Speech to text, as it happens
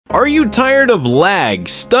Are you tired of lag,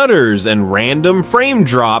 stutters, and random frame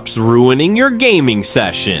drops ruining your gaming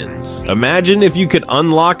sessions? Imagine if you could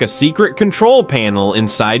unlock a secret control panel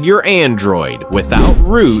inside your Android without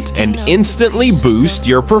root and instantly boost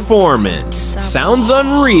your performance. Sounds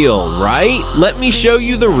unreal, right? Let me show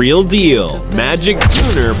you the real deal. Magic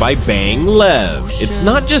Tuner by Bang Lev. It's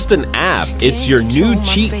not just an app, it's your new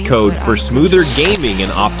cheat code for smoother gaming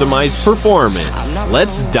and optimized performance.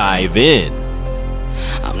 Let's dive in.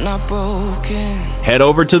 I'm not broken. Head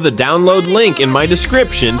over to the download link in my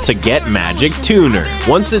description to get Magic Tuner.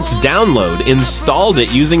 Once it's downloaded, install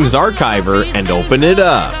it using Zarchiver and open it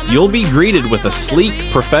up. You'll be greeted with a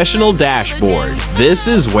sleek, professional dashboard. This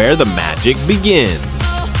is where the magic begins.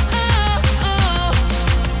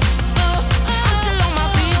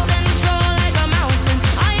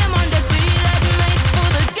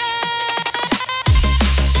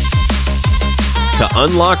 To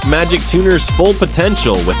unlock Magic Tuner's full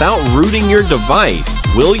potential without rooting your device,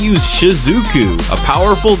 we'll use Shizuku, a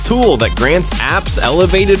powerful tool that grants apps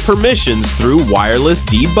elevated permissions through wireless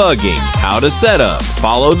debugging. How to set up.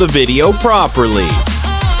 Follow the video properly.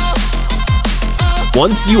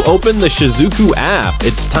 Once you open the Shizuku app,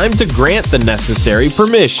 it's time to grant the necessary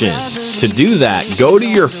permissions. To do that, go to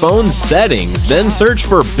your phone's settings, then search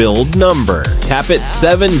for Build Number. Tap it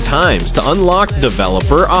 7 times to unlock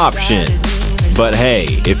developer options. But hey,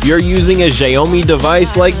 if you're using a Xiaomi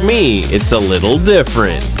device like me, it's a little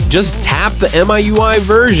different. Just tap the MIUI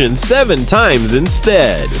version 7 times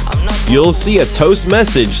instead. You'll see a toast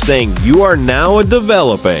message saying you are now a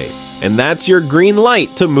developer, and that's your green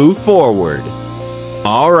light to move forward.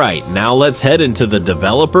 Alright, now let's head into the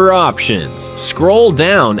developer options. Scroll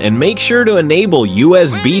down and make sure to enable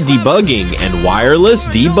USB debugging and wireless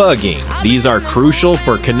debugging. These are crucial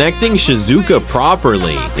for connecting Shizuku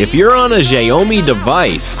properly. If you're on a Xiaomi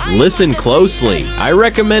device, listen closely. I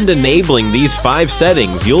recommend enabling these 5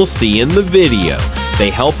 settings you'll see in the video. They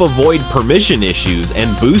help avoid permission issues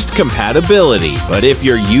and boost compatibility. But if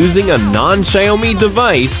you're using a non-Xiaomi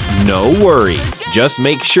device, no worries. Just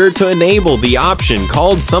make sure to enable the option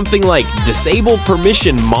called something like Disable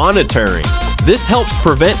Permission Monitoring. This helps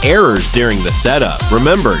prevent errors during the setup.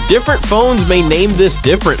 Remember, different phones may name this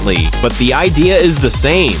differently, but the idea is the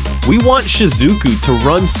same. We want Shizuku to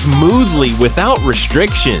run smoothly without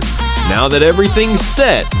restrictions. Now that everything's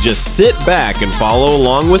set, just sit back and follow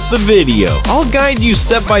along with the video. I'll guide you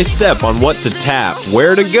step by step on what to tap,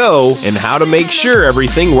 where to go, and how to make sure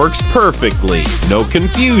everything works perfectly. No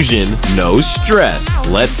confusion, no stress.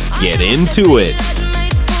 Let's get into it.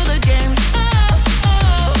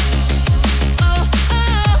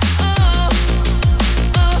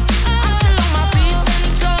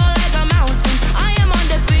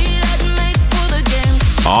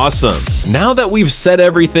 Awesome. Now that we've set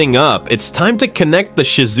everything up, it's time to connect the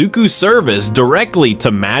Shizuku service directly to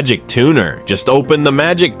Magic Tuner. Just open the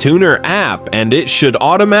Magic Tuner app and it should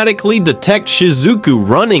automatically detect Shizuku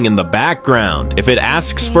running in the background. If it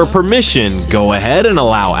asks for permission, go ahead and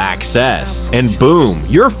allow access. And boom,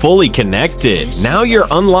 you're fully connected. Now you're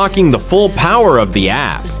unlocking the full power of the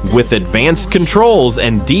app with advanced controls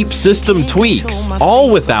and deep system tweaks, all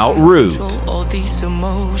without root.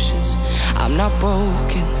 I'm not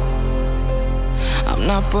broken. I'm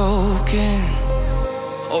not broken.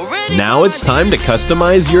 Now it's time to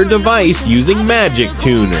customize your device using Magic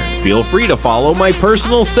Tuner. Feel free to follow my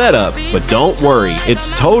personal setup, but don't worry, it's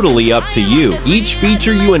totally up to you. Each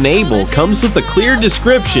feature you enable comes with a clear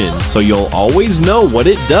description, so you'll always know what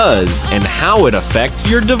it does and how it affects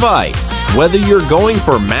your device. Whether you're going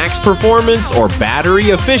for max performance or battery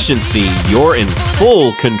efficiency, you're in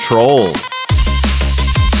full control.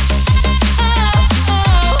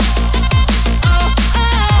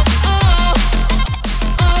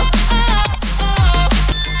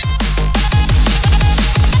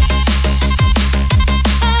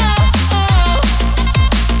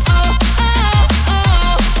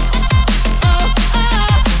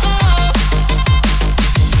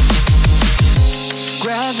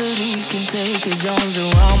 Gravity can take his arms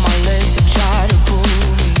around my legs and try to pull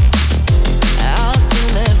me. I'll still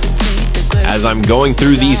levitate the gravity. As I'm going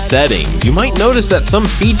through these settings, you might notice that some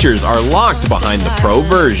features are locked behind the Pro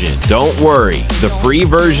version. Don't worry, the free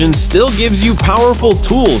version still gives you powerful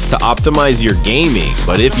tools to optimize your gaming,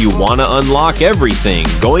 but if you want to unlock everything,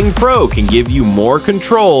 going Pro can give you more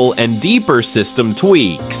control and deeper system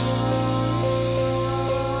tweaks.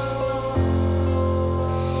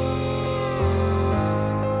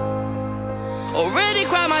 Already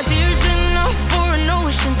cried my tears enough for an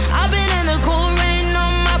ocean. I've been in the cold rain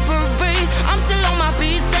on my parade. I'm still on my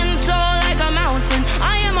feet, standing tall like a mountain.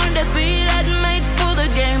 I am undefeated, made for the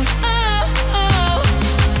game. Oh, oh.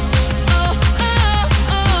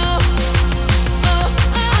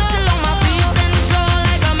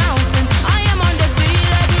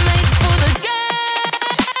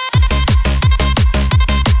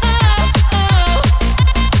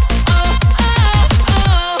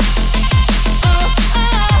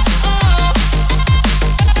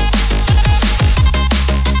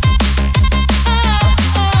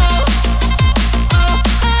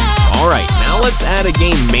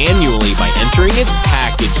 its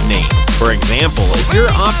package name. For example, if you're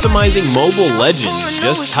optimizing Mobile Legends,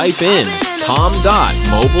 just type in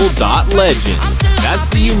com.mobile.legends. That's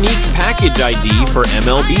the unique package ID for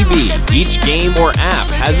MLBB. Each game or app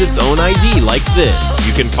has its own ID like this.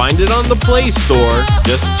 You can find it on the Play Store.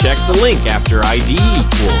 Just check the link after ID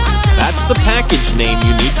equals. That's the package name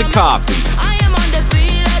you need to copy.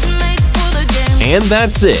 And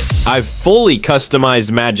that's it. I've fully customized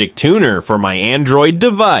Magic Tuner for my Android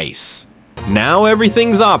device. Now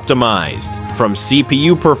everything's optimized, from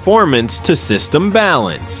CPU performance to system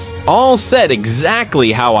balance. All set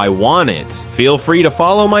exactly how I want it. Feel free to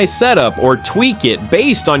follow my setup or tweak it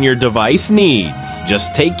based on your device needs.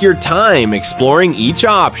 Just take your time exploring each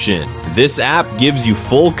option. This app gives you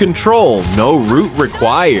full control, no root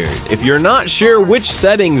required. If you're not sure which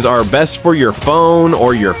settings are best for your phone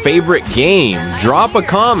or your favorite game, drop a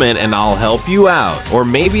comment and I'll help you out. Or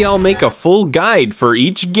maybe I'll make a full guide for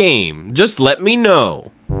each game. Just let me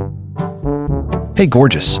know. Hey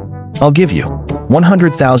gorgeous, I'll give you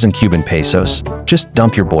 100,000 Cuban pesos. Just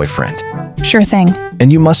dump your boyfriend. Sure thing.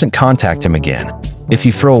 And you mustn't contact him again. If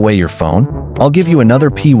you throw away your phone, I'll give you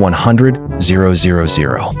another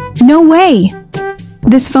P100,000. No way!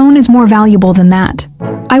 This phone is more valuable than that.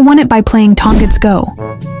 I won it by playing Tongits Go.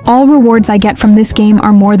 All rewards I get from this game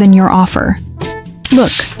are more than your offer.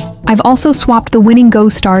 Look, I've also swapped the winning Go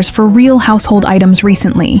stars for real household items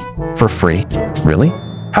recently. For free? Really?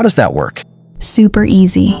 How does that work? Super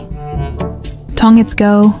easy. Tongits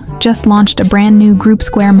Go just launched a brand new group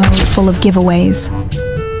square mode full of giveaways.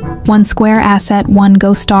 1 square asset, 1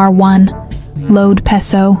 Go star, 1 load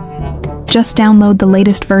peso. Just download the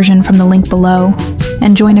latest version from the link below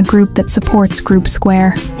and join a group that supports Group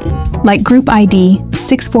Square. Like group ID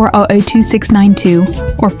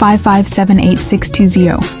 6400269 or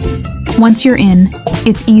 5578620. Once you're in,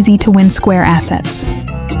 it's easy to win square assets.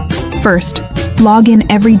 First, log in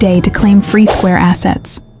every day to claim free square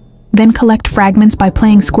assets. Then collect fragments by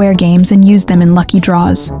playing square games and use them in lucky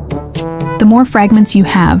draws. The more fragments you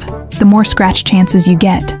have, the more scratch chances you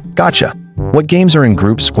get. Gotcha. What games are in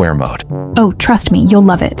group square mode? Oh, trust me, you'll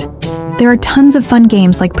love it. There are tons of fun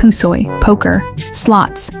games like Pusoy, poker,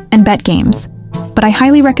 slots, and bet games. But I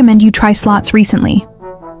highly recommend you try slots recently.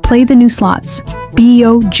 Play the new slots,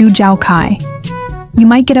 Bio Jujiao Kai. You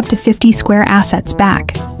might get up to 50 square assets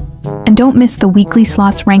back. And don't miss the weekly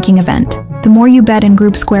slots ranking event. The more you bet in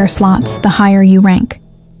group square slots, the higher you rank.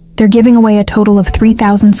 They're giving away a total of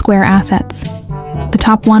 3,000 square assets. The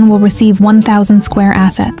top one will receive 1,000 square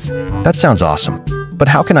assets. That sounds awesome. But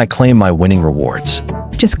how can I claim my winning rewards?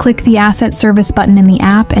 Just click the Asset Service button in the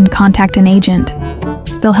app and contact an agent.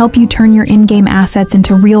 They'll help you turn your in-game assets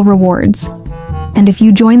into real rewards. And if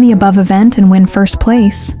you join the above event and win first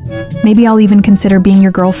place, maybe I'll even consider being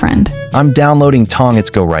your girlfriend. I'm downloading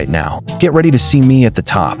Tongits Go right now. Get ready to see me at the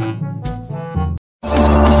top.